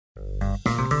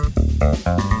You're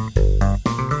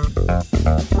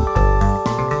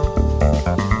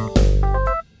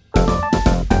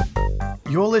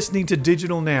listening to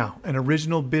Digital Now, an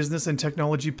original business and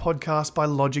technology podcast by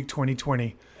Logic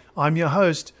 2020. I'm your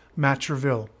host, Matt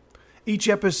Treville. Each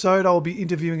episode, I will be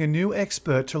interviewing a new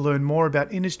expert to learn more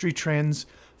about industry trends,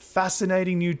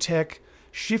 fascinating new tech,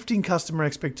 shifting customer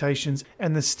expectations,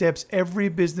 and the steps every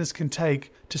business can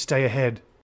take to stay ahead.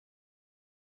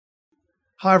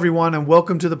 Hi, everyone, and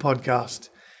welcome to the podcast.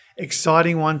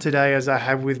 Exciting one today as I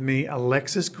have with me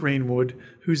Alexis Greenwood,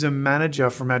 who's a manager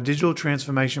from our digital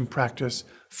transformation practice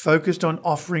focused on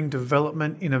offering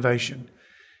development innovation.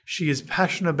 She is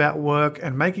passionate about work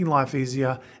and making life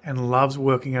easier and loves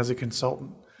working as a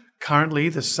consultant. Currently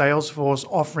the Salesforce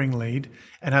offering lead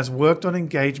and has worked on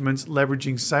engagements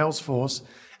leveraging Salesforce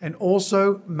and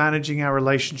also managing our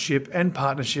relationship and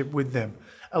partnership with them.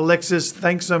 Alexis,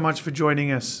 thanks so much for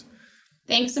joining us.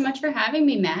 Thanks so much for having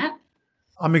me, Matt.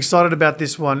 I'm excited about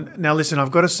this one. Now, listen,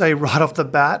 I've got to say right off the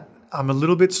bat, I'm a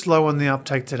little bit slow on the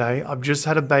uptake today. I've just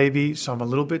had a baby, so I'm a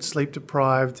little bit sleep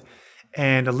deprived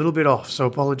and a little bit off, so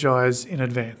apologize in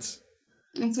advance.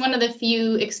 It's one of the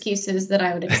few excuses that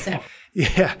I would accept.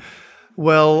 Yeah,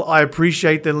 well, I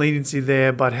appreciate the leniency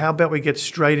there, but how about we get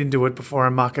straight into it before I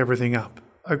muck everything up?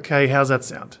 Okay, how's that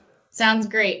sound? Sounds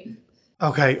great.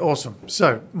 Okay, awesome.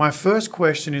 So my first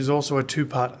question is also a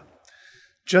two-parter.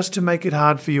 Just to make it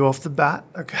hard for you off the bat,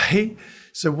 okay?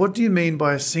 So what do you mean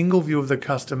by a single view of the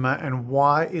customer and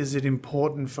why is it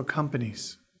important for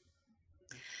companies?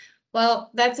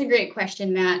 Well, that's a great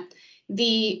question, Matt.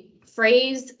 The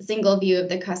phrase single view of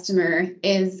the customer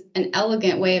is an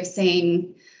elegant way of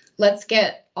saying, let's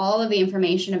get all of the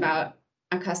information about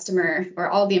a customer or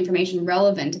all the information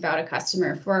relevant about a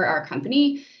customer for our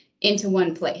company into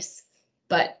one place.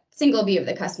 But single view of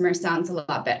the customer sounds a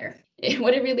lot better.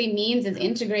 What it really means is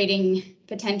integrating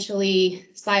potentially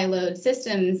siloed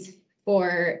systems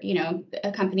for,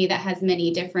 a company that has many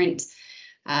different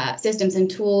systems and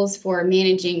tools for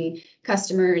managing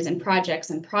customers and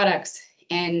projects and products,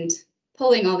 and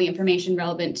pulling all the information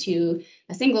relevant to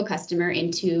a single customer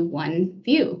into one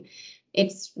view.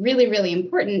 It's really, really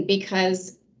important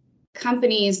because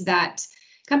companies that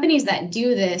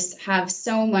do this have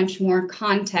so much more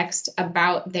context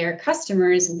about their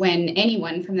customers when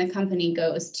anyone from the company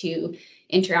goes to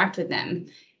interact with them.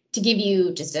 To give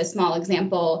you just a small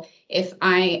example, if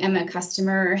I am a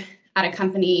customer at a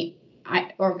company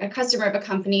or a customer of a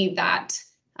company that,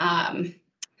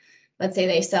 let's say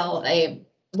they sell a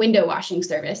window washing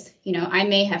service, I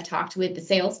may have talked with the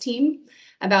sales team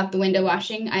about the window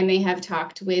washing. I may have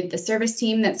talked with the service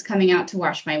team that's coming out to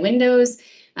wash my windows.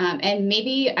 And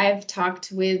maybe I've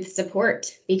talked with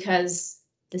support because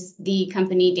the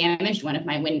company damaged one of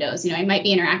my windows. I might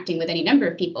be interacting with any number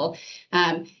of people.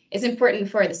 It's important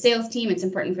for the sales team. It's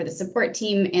important for the support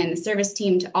team and the service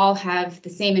team to all have the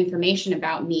same information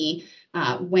about me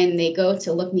when they go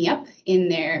to look me up in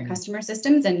their customer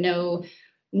systems and know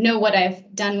what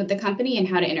I've done with the company and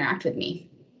how to interact with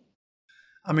me.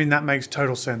 I mean, that makes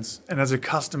total sense. And as a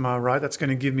customer, right, that's going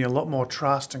to give me a lot more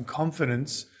trust and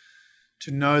confidence to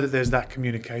know that there's that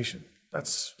communication.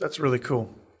 That's really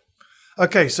cool.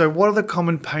 Okay, so what are the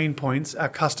common pain points our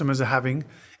customers are having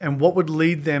and what would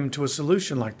lead them to a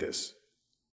solution like this?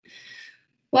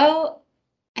 Well,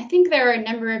 I think there are a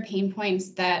number of pain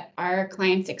points that our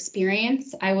clients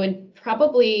experience. I would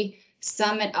probably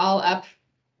sum it all up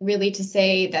really to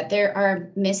say that there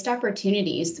are missed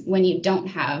opportunities when you don't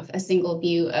have a single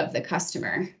view of the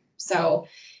customer. So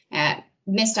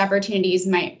missed opportunities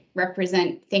might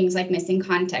represent things like missing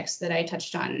context that I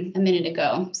touched on a minute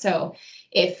ago. So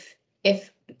if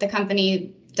the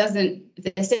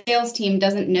sales team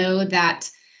doesn't know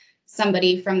that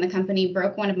somebody from the company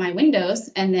broke one of my windows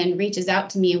and then reaches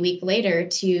out to me a week later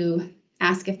to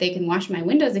ask if they can wash my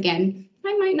windows again,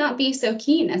 I might not be so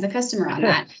keen as a customer on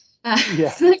that.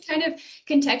 So that kind of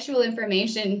contextual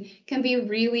information can be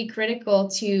really critical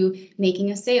to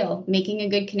making a sale, making a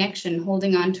good connection,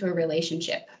 holding on to a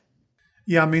relationship.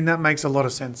 Yeah, I mean, that makes a lot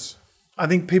of sense. I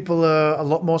think people are a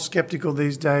lot more skeptical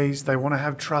these days. They want to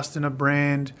have trust in a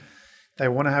brand. They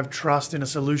want to have trust in a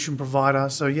solution provider.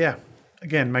 So yeah,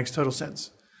 again, makes total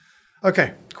sense.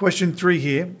 Okay, question 3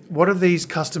 here. What are these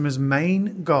customers'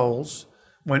 main goals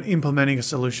when implementing a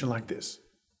solution like this?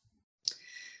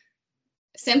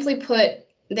 Simply put,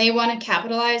 they want to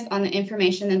capitalize on the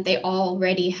information that they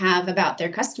already have about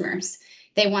their customers.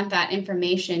 They want that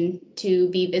information to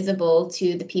be visible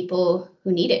to the people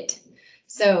who need it.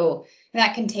 So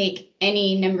that can take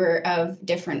any number of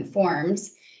different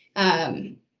forms.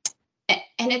 And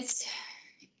it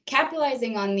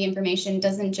capitalizing on the information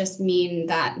doesn't just mean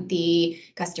that the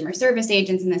customer service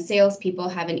agents and the salespeople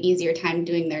have an easier time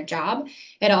doing their job.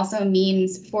 It also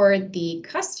means for the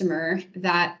customer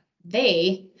that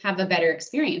they have a better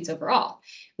experience overall.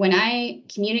 When I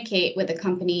communicate with a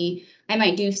company, I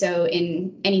might do so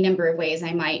in any number of ways.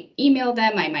 I might email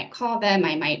them, I might call them,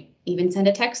 I might even send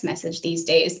a text message these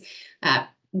days.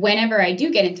 Whenever I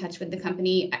do get in touch with the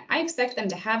company, I expect them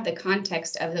to have the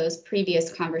context of those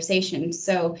previous conversations.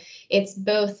 So it's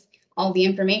both all the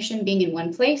information being in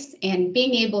one place and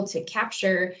being able to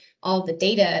capture all the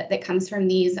data that comes from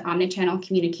these omnichannel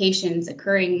communications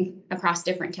occurring across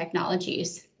different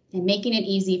technologies and making it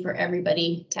easy for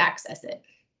everybody to access it.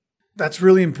 That's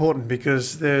really important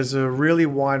because there's a really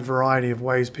wide variety of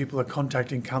ways people are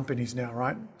contacting companies now,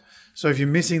 right? So if you're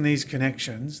missing these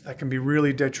connections, that can be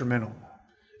really detrimental.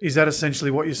 Is that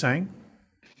essentially what you're saying?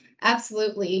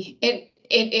 Absolutely. It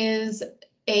is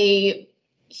a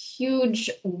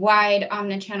huge, wide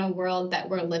omnichannel world that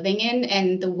we're living in,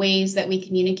 and the ways that we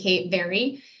communicate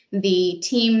vary. The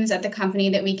teams at the company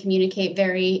that we communicate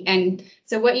vary. And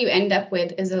so what you end up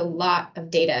with is a lot of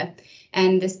data.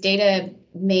 And this data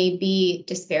may be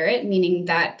disparate, meaning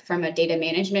that from a data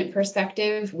management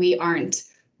perspective, we aren't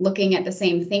looking at the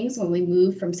same things when we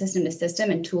move from system to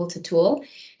system and tool to tool.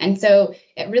 And so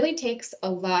it really takes a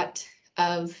lot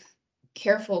of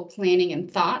careful planning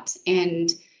and thought and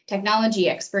technology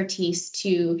expertise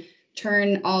to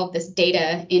turn all of this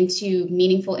data into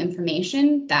meaningful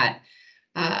information that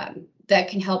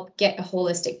can help get a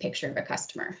holistic picture of a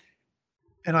customer.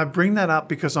 And I bring that up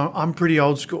because I'm pretty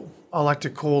old school. I like to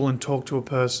call and talk to a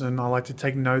person. I like to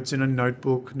take notes in a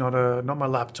notebook, not my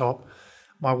laptop.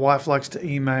 My wife likes to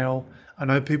email. I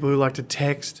know people who like to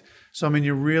text. So, I mean,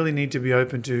 you really need to be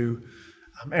open to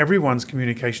everyone's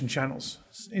communication channels.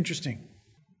 It's interesting.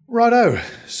 Righto.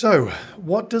 So,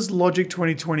 what does Logic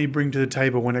 2020 bring to the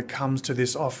table when it comes to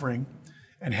this offering?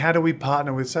 And how do we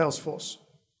partner with Salesforce?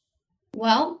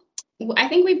 Well, I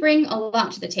think we bring a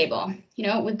lot to the table.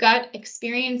 We've got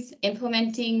experience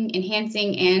implementing,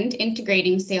 enhancing, and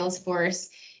integrating Salesforce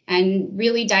and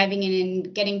really diving in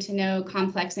and getting to know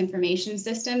complex information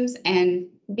systems and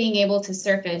being able to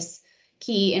surface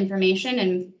key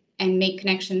information and make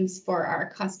connections for our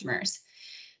customers.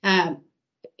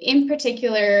 In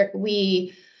particular,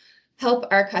 we help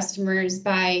our customers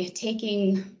by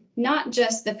taking not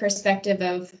just the perspective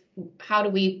of how do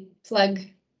we plug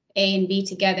A and B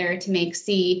together to make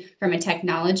C from a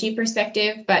technology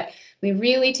perspective, but we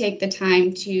really take the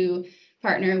time to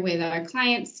partner with our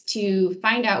clients to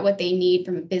find out what they need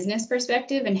from a business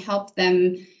perspective and help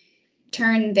them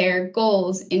turn their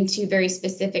goals into very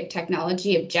specific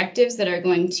technology objectives that are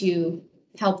going to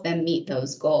help them meet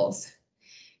those goals.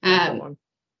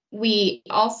 We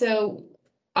also,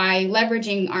 by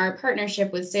leveraging our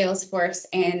partnership with Salesforce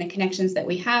and the connections that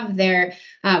we have there,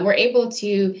 we're able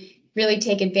to really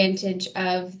take advantage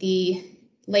of the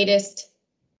latest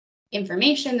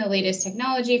information, the latest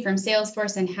technology from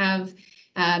Salesforce, and have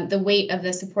the weight of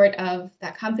the support of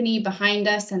that company behind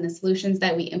us and the solutions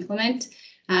that we implement.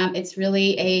 It's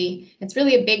really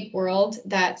a big world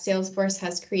that Salesforce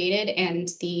has created, and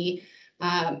the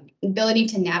ability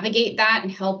to navigate that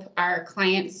and help our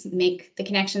clients make the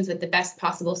connections with the best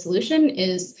possible solution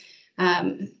is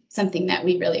something that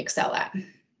we really excel at.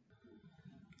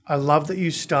 I love that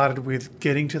you started with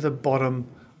getting to the bottom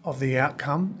of the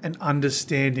outcome and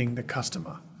understanding the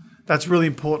customer. That's really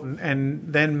important,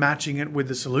 and then matching it with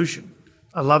the solution.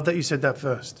 I love that you said that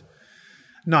first.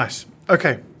 Nice.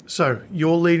 Okay, so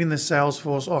you're leading the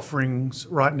Salesforce offerings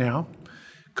right now.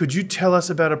 Could you tell us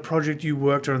about a project you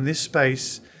worked on in this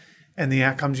space and the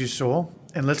outcomes you saw?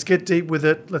 And let's get deep with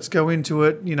it. Let's go into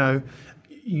it.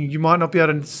 You might not be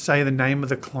able to say the name of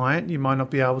the client. You might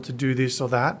not be able to do this or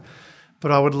that.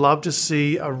 But I would love to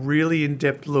see a really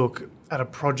in-depth look at a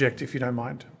project, if you don't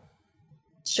mind.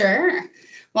 Sure.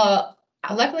 Well,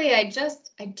 luckily I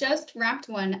just wrapped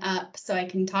one up, so I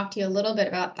can talk to you a little bit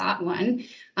about that one.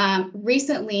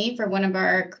 Recently, for one of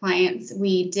our clients,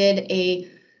 we did a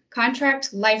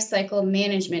contract lifecycle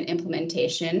management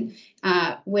implementation,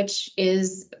 which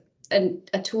is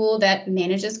a tool that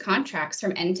manages contracts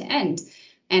from end to end.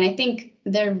 And I think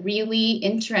the really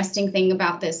interesting thing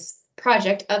about this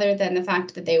project, other than the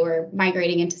fact that they were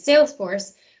migrating into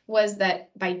Salesforce, was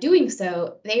that by doing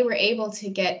so, they were able to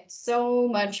get so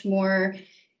much more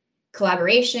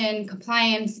collaboration,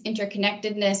 compliance,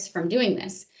 interconnectedness from doing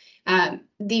this.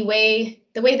 The way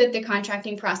that the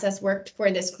contracting process worked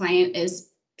for this client is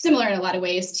similar in a lot of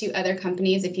ways to other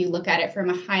companies. If you look at it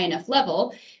from a high enough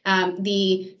level,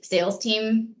 the sales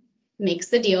team makes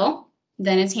the deal.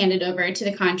 then it's handed over to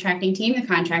the contracting team. The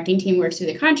contracting team works through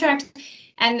the contract,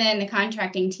 and then the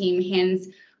contracting team hands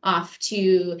off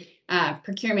to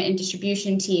procurement and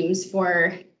distribution teams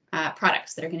for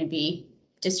products that are going to be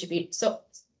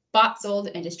bought, sold,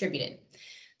 and distributed.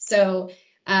 So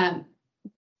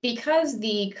because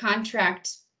the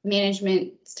contract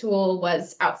management tool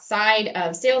was outside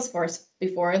of Salesforce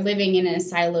before, living in a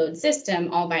siloed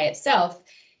system all by itself,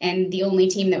 and the only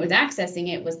team that was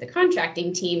accessing it was the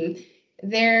contracting team,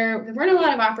 there weren't a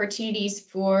lot of opportunities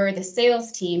for the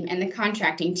sales team and the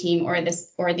contracting team, or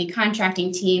the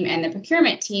contracting team and the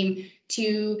procurement team,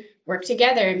 to work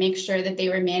together and make sure that they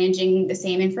were managing the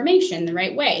same information the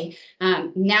right way.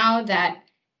 Now that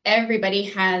everybody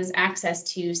has access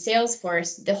to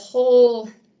Salesforce, the whole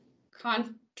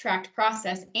contract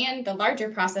process and the larger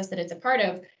process that it's a part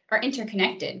of are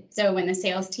interconnected. So when the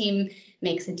sales team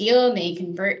makes a deal, they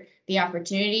convert the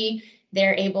opportunity,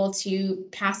 they're able to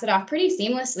pass it off pretty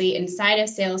seamlessly inside of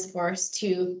Salesforce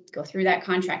to go through that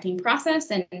contracting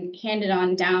process and hand it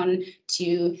on down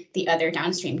to the other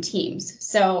downstream teams.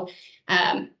 So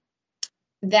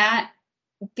that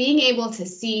being able to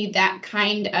see that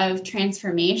kind of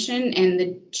transformation and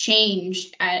the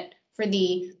change for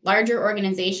the larger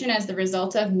organization as the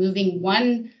result of moving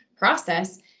one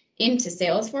process into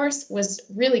Salesforce was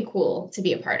really cool to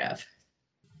be a part of.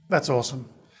 That's awesome.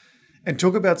 And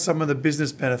talk about some of the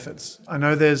business benefits. I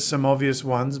know there's some obvious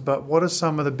ones, but what are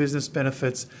some of the business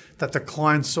benefits that the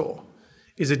client saw?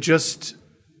 Is it just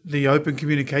the open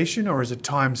communication, or is it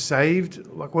time saved?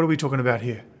 Like, what are we talking about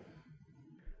here?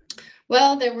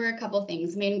 Well, there were a couple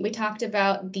things. I mean, we talked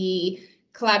about the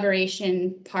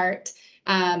collaboration part.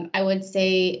 I would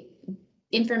say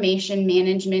information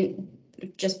management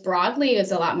just broadly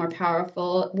is a lot more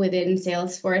powerful within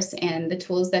Salesforce and the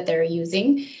tools that they're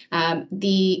using.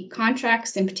 The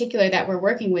contracts in particular that we're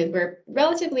working with were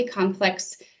relatively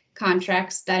complex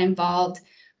contracts that involved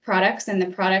products, and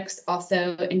the products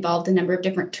also involved a number of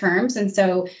different terms. And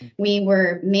so we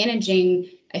were managing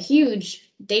a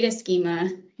huge data schema,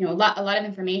 a lot of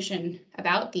information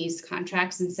about these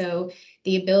contracts. And so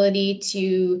the ability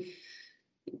to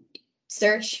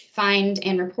search, find,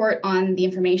 and report on the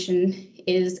information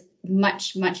is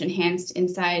much, much enhanced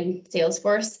inside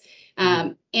Salesforce.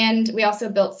 And we also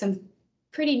built some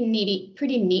pretty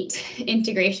neat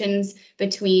integrations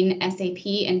between SAP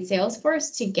and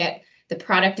Salesforce to get the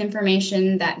product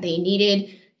information that they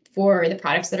needed for the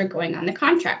products that are going on the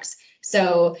contracts.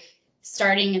 So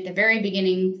starting at the very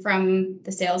beginning from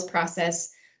the sales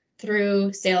process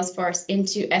through Salesforce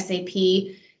into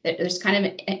SAP, that there's kind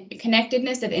of a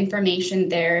connectedness of information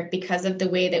there because of the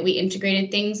way that we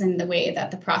integrated things and the way that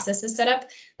the process is set up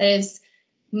that is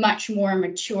much more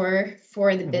mature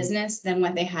for the business than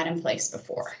what they had in place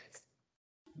before.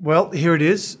 Well, here it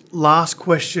is. Last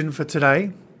question for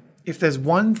today. If there's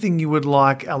one thing you would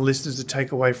like our listeners to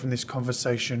take away from this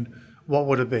conversation, what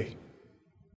would it be?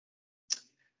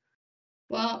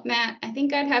 Well, Matt, I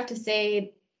think I'd have to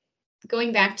say,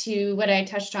 going back to what I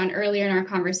touched on earlier in our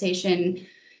conversation,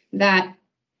 that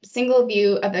single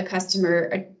view of the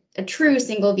customer, a true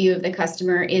single view of the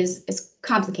customer is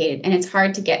complicated and it's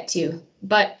hard to get to.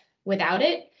 But without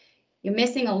it, you're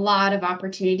missing a lot of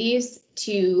opportunities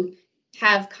to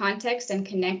have context and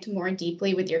connect more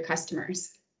deeply with your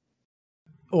customers.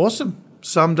 Awesome.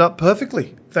 Summed up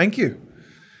perfectly. Thank you.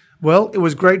 Well, it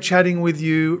was great chatting with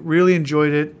you. Really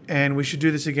enjoyed it. And we should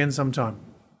do this again sometime.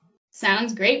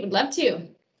 Sounds great. Would love to.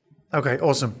 Okay,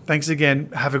 awesome. Thanks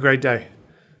again. Have a great day.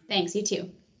 Thanks, you too.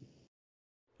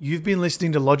 You've been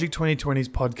listening to Logic 2020's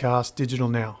podcast, Digital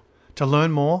Now. To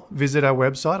learn more, visit our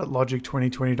website at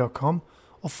logic2020.com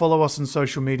or follow us on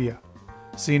social media.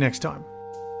 See you next time.